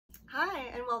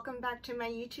and welcome back to my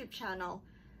YouTube channel.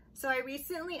 So I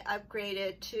recently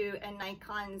upgraded to a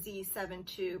Nikon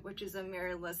Z7 II, which is a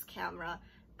mirrorless camera.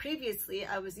 Previously,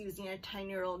 I was using a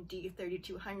 10-year-old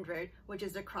D3200, which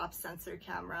is a crop sensor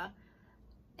camera.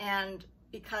 And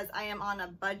because I am on a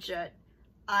budget,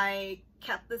 I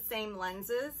kept the same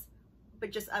lenses,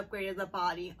 but just upgraded the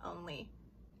body only.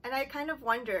 And I kind of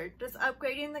wondered, does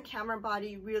upgrading the camera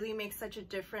body really make such a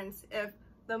difference if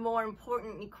the more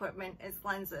important equipment is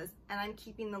lenses and I'm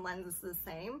keeping the lenses the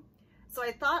same? So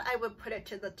I thought I would put it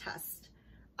to the test.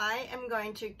 I am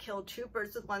going to kill two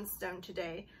birds with one stone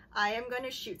today. I am going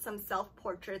to shoot some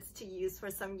self-portraits to use for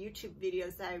some YouTube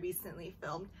videos that I recently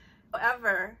filmed.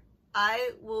 However,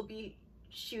 I will be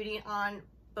shooting on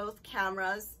both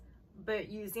cameras, but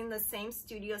using the same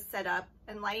studio setup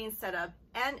and lighting setup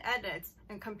and edits,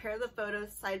 and compare the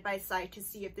photos side by side to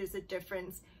see if there's a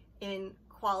difference in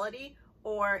quality,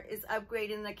 or is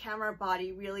upgrading the camera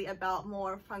body really about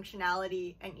more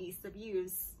functionality and ease of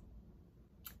use.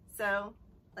 So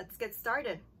let's get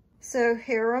started. So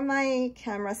here are my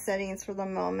camera settings for the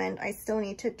moment. I still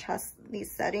need to test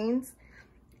these settings,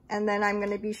 and then I'm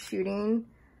going to be shooting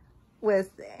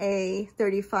with a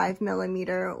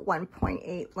 35mm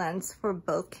 1.8 lens for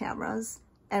both cameras,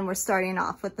 and we're starting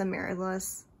off with the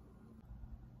mirrorless.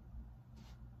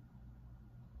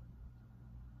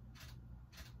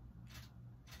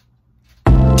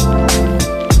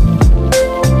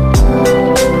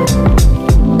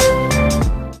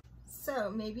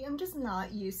 So maybe I'm just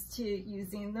not used to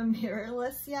using the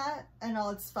mirrorless yet and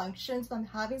all its functions, but I'm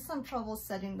having some trouble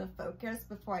setting the focus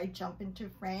before I jump into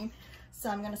frame. So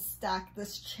I'm gonna stack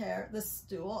this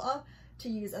stool up to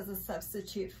use as a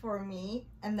substitute for me.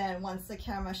 And then once the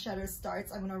camera shutter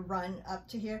starts, I'm gonna run up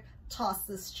to here, toss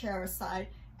this chair aside,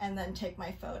 and then take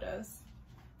my photos.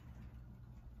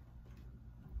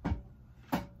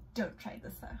 Don't try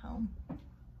this at home.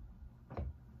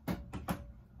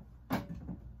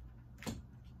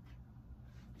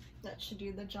 That should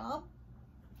do the job.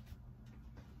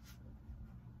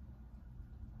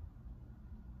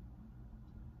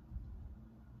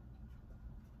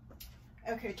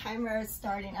 Okay, timer is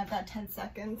starting at about 10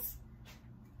 seconds.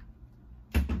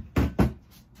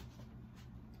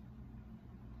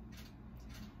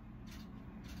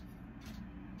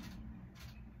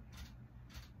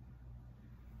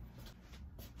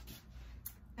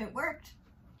 It worked.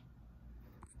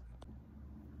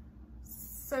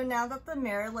 So now that the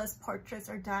mirrorless portraits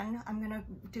are done, I'm gonna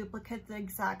duplicate the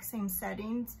exact same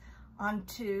settings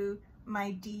onto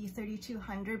my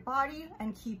D3200 body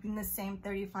and keeping the same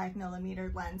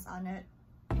 35mm lens on it.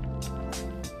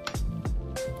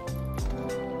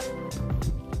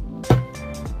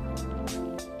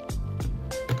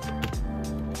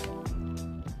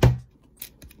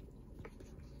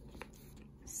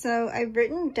 So I've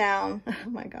written down, oh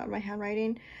my god, my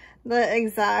handwriting, the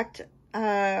exact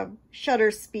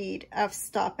shutter speed,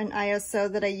 f-stop, and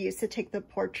ISO that I use to take the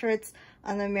portraits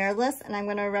on the mirrorless, and I'm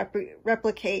going to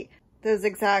replicate those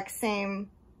exact same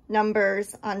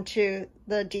numbers onto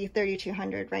the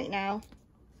D3200 right now.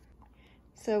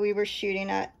 So we were shooting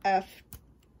at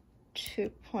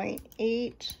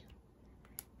f2.8,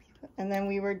 and then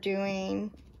we were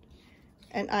doing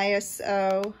an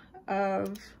ISO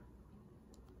of,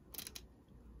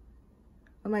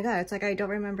 oh my god, it's like I don't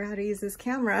remember how to use this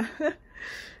camera.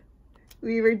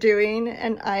 We were doing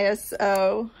an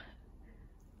ISO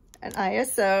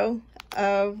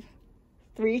of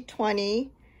 320.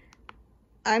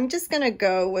 I'm just gonna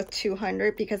go with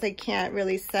 200 because I can't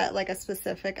really set like a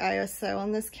specific ISO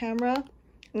on this camera,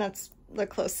 and that's the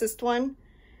closest one.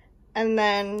 And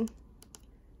then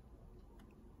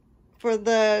for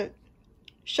the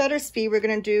shutter speed, we're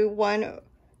gonna do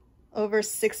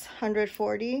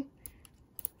 1/640.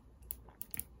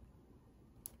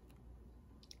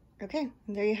 Okay,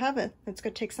 and there you have it. Let's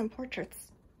go take some portraits.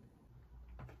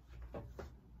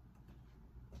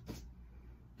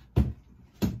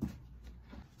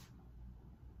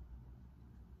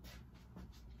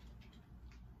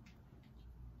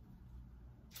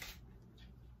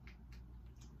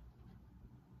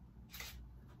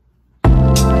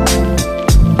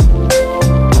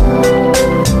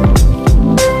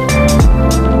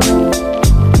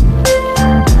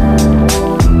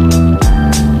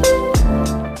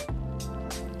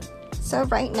 So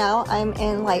right now I'm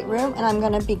in Lightroom, and I'm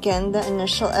going to begin the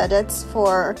initial edits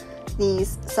for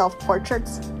these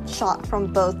self-portraits shot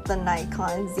from both the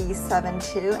Nikon Z7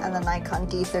 II and the Nikon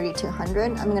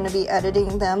D3200. I'm going to be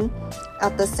editing them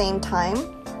at the same time.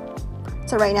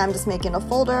 So right now I'm just making a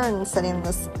folder and setting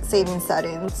the saving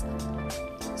settings.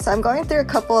 So I'm going through a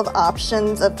couple of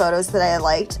options of photos that I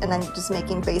liked, and I'm just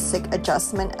making basic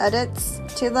adjustment edits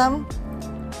to them.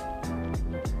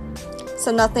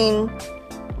 So nothing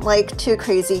like too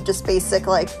crazy, just basic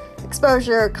like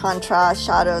exposure, contrast,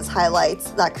 shadows,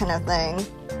 highlights, that kind of thing.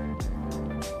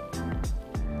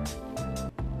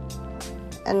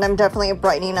 And I'm definitely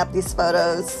brightening up these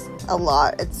photos a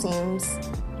lot, it seems.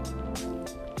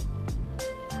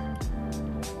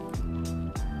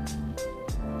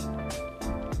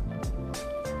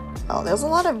 Oh, there's a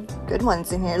lot of good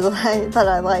ones in here that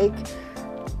I like.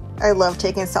 I love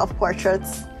taking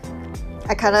self-portraits.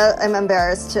 I kind of am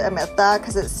embarrassed to admit that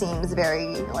because it seems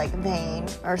very like vain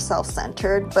or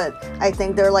self-centered, but I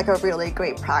think they're like a really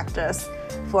great practice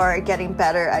for getting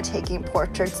better at taking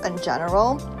portraits in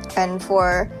general and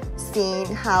for seeing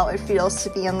how it feels to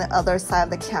be on the other side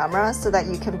of the camera so that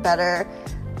you can better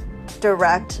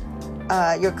direct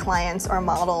your clients or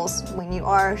models when you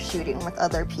are shooting with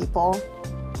other people.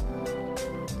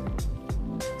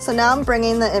 So now I'm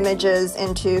bringing the images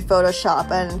into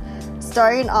Photoshop and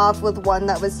starting off with one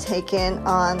that was taken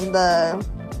on the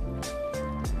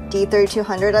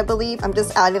D3200, I believe. I'm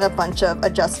just adding a bunch of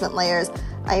adjustment layers.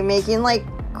 I'm making like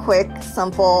quick,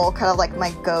 simple, kind of like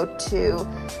my go-to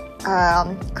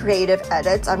creative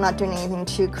edits. I'm not doing anything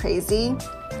too crazy.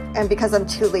 And because I'm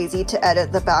too lazy to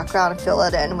edit the background and fill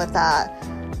it in with that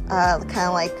kind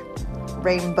of like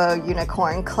rainbow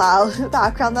unicorn cloud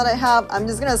background that I have, I'm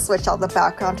just gonna switch out the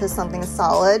background to something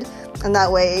solid, and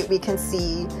that way we can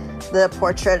see the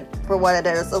portrait for what it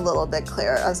is a little bit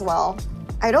clearer as well.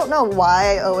 I don't know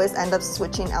why I always end up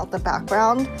switching out the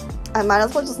background. I might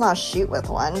as well just not shoot with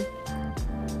one.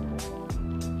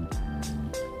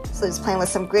 So just playing with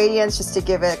some gradients just to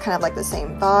give it kind of like the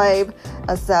same vibe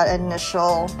as that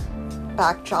initial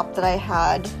backdrop that I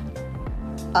had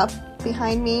up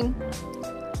behind me.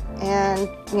 And,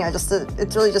 you know,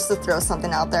 it's really just to throw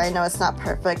something out there. I know it's not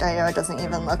perfect. I know it doesn't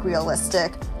even look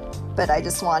realistic, but I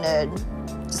just wanted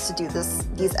just to do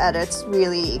these edits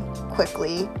really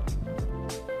quickly.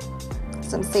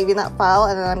 So I'm saving that file,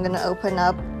 and then I'm going to open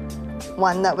up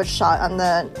one that was shot on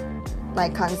the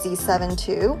Nikon Z7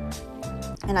 II,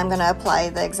 and I'm going to apply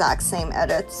the exact same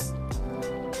edits.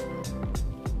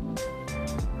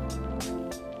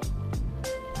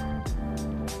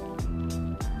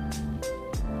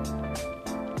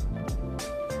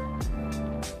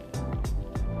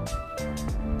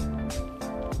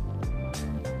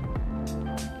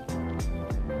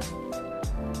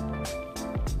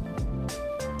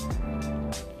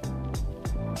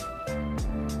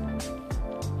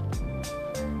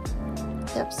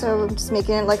 Yep, so I'm just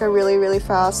making it like a really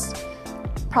fast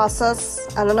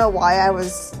process. I don't know why I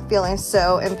was feeling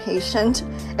so impatient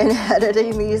in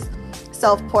editing these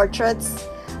self-portraits,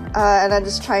 and I'm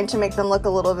just trying to make them look a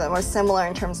little bit more similar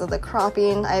in terms of the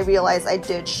cropping. I realized I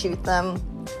did shoot them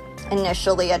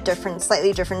initially at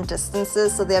slightly different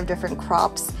distances, so they have different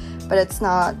crops, but it's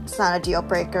not a deal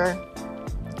breaker.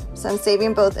 So I'm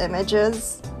saving both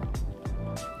images,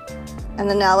 and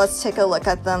then now let's take a look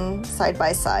at them side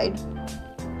by side.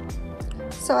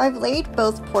 So I've laid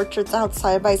both portraits out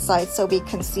side by side so we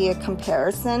can see a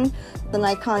comparison. The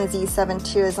Nikon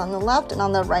Z7 II is on the left, and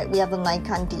on the right we have the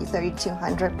Nikon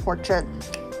D3200 portrait.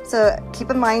 So keep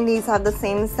in mind these have the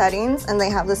same settings and they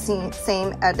have the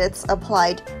same edits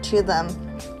applied to them.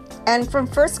 And from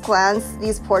first glance,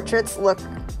 these portraits look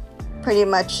pretty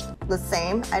much the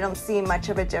same. I don't see much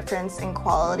of a difference in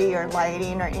quality or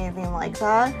lighting or anything like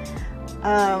that.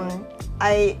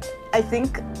 I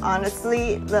think,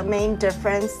 honestly, the main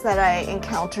difference that I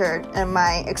encountered in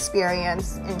my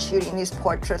experience in shooting these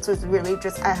portraits was really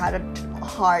just I had a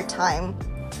hard time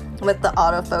with the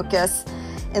autofocus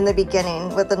in the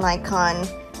beginning with the Nikon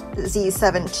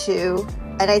Z7 II.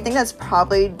 And I think that's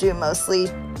probably due mostly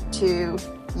to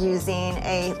using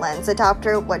a lens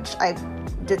adapter, which I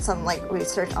did some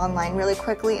research online really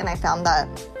quickly, and I found that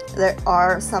there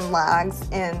are some lags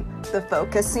in the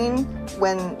focusing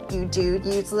when you do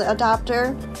use the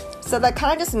adapter. So that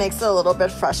kind of just makes it a little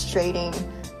bit frustrating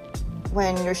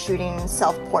when you're shooting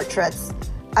self-portraits.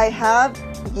 I have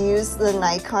used the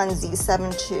Nikon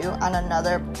Z7 II on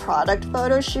another product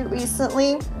photo shoot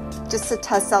recently just to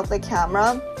test out the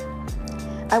camera.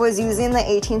 I was using the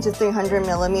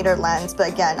 18-300mm lens,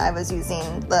 but again, I was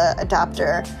using the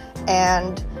adapter,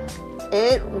 and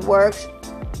it worked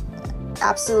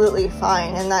absolutely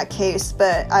fine in that case,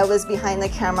 but I was behind the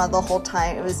camera the whole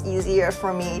time. It was easier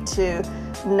for me to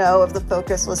know if the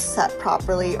focus was set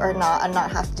properly or not and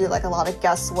not have to do a lot of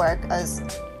guesswork,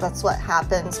 as that's what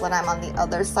happens when I'm on the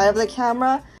other side of the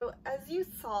camera. So as you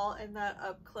saw in that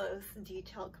up-close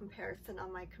detailed comparison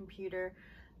on my computer,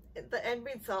 the end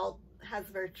result has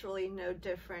virtually no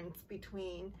difference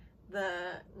between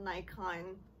the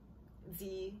Nikon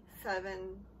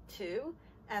Z7 II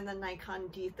and the Nikon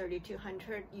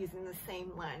D3200 using the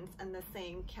same lens and the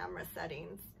same camera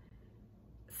settings.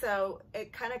 So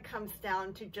it kind of comes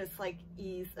down to just like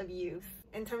ease of use.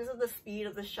 In terms of the speed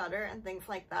of the shutter and things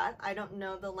like that, I don't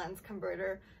know the lens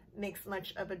converter makes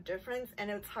much of a difference, and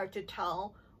it's hard to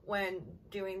tell when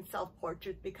doing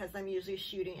self-portraits because I'm usually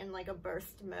shooting in like a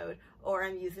burst mode, or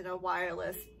I'm using a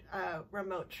wireless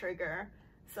remote trigger.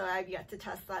 So I've yet to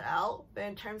test that out. But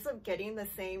in terms of getting the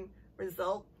same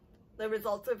result, the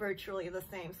results are virtually the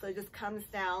same. So it just comes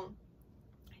down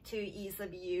to ease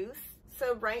of use.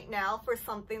 So right now, for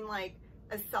something like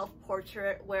a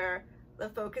self-portrait where the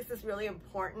focus is really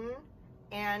important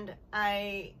and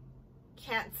I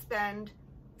can't spend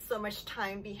so much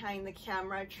time behind the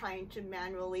camera trying to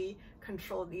manually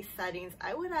control these settings,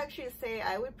 I would actually say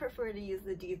I would prefer to use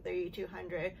the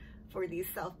D3200 for these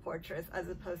self-portraits as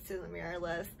opposed to the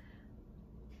mirrorless.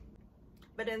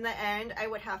 But in the end, I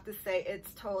would have to say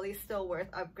it's totally still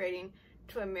worth upgrading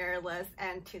to a mirrorless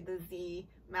and to the Z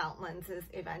mount lenses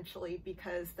eventually,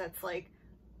 because that's like,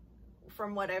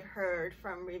 from what I've heard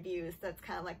from reviews, that's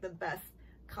kind of like the best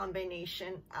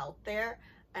combination out there.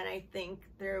 And I think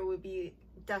there would be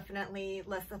definitely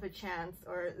less of a chance,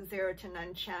 or 0 to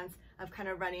none chance, of kind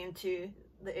of running into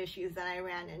the issues that I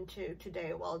ran into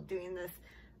today while doing this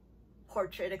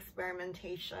portrait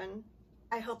experimentation.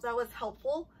 I hope that was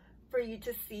helpful for you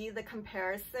to see the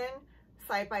comparison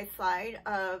side by side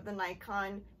of the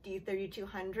Nikon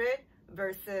D3200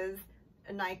 versus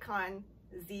a Nikon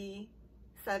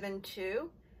Z7 II.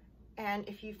 And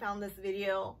if you found this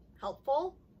video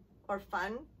helpful or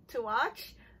fun to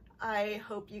watch, I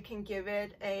hope you can give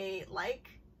it a like,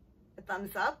 a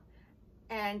thumbs up,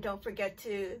 and don't forget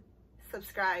to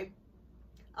subscribe.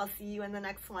 I'll see you in the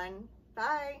next one.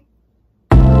 Bye.